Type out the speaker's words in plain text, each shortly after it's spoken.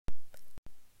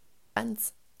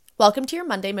Friends, welcome to your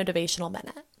Monday Motivational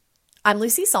Minute. I'm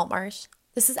Lucy Saltmarsh.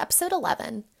 This is episode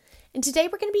 11, and today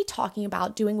we're going to be talking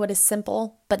about doing what is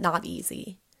simple but not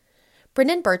easy.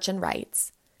 Brendon Burchard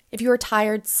writes, "If you are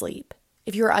tired, sleep.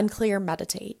 If you are unclear,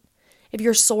 meditate. If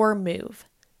you're sore, move.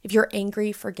 If you're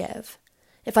angry, forgive.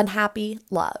 If unhappy,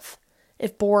 love.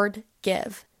 If bored,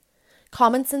 give.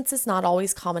 Common sense is not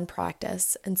always common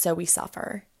practice, and so we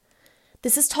suffer."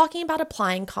 This is talking about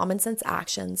applying common sense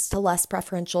actions to less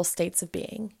preferential states of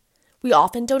being. We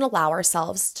often don't allow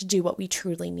ourselves to do what we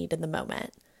truly need in the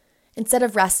moment. Instead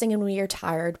of resting when we are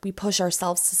tired, we push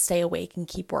ourselves to stay awake and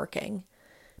keep working.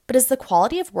 But is the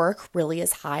quality of work really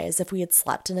as high as if we had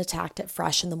slept and attacked it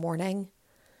fresh in the morning?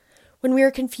 When we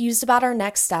are confused about our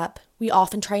next step, we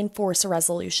often try and force a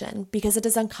resolution because it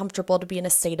is uncomfortable to be in a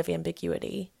state of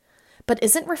ambiguity. But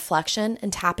isn't reflection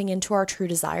and tapping into our true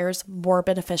desires more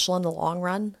beneficial in the long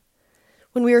run?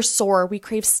 When we are sore, we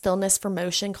crave stillness for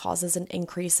motion causes an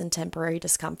increase in temporary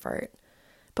discomfort.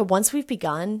 But once we've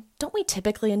begun, don't we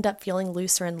typically end up feeling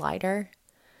looser and lighter?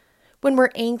 When we're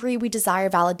angry, we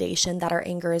desire validation that our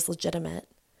anger is legitimate.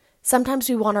 Sometimes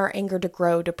we want our anger to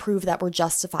grow to prove that we're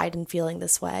justified in feeling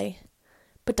this way.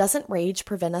 But doesn't rage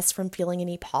prevent us from feeling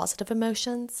any positive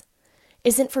emotions?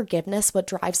 Isn't forgiveness what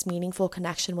drives meaningful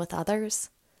connection with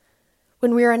others?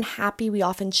 When we are unhappy, we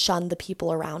often shun the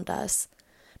people around us.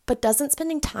 But doesn't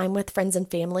spending time with friends and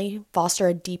family foster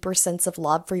a deeper sense of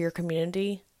love for your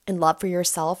community and love for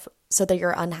yourself so that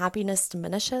your unhappiness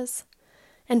diminishes?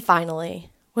 And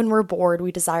finally, when we're bored,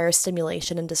 we desire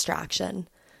stimulation and distraction.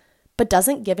 But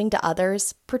doesn't giving to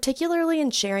others, particularly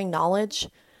in sharing knowledge,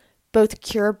 both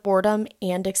cure boredom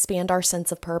and expand our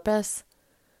sense of purpose?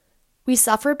 We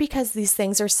suffer because these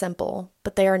things are simple,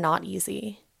 but they are not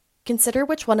easy. Consider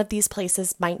which one of these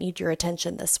places might need your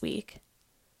attention this week.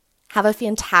 Have a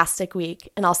fantastic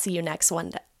week, and I'll see you next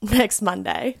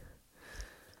Monday.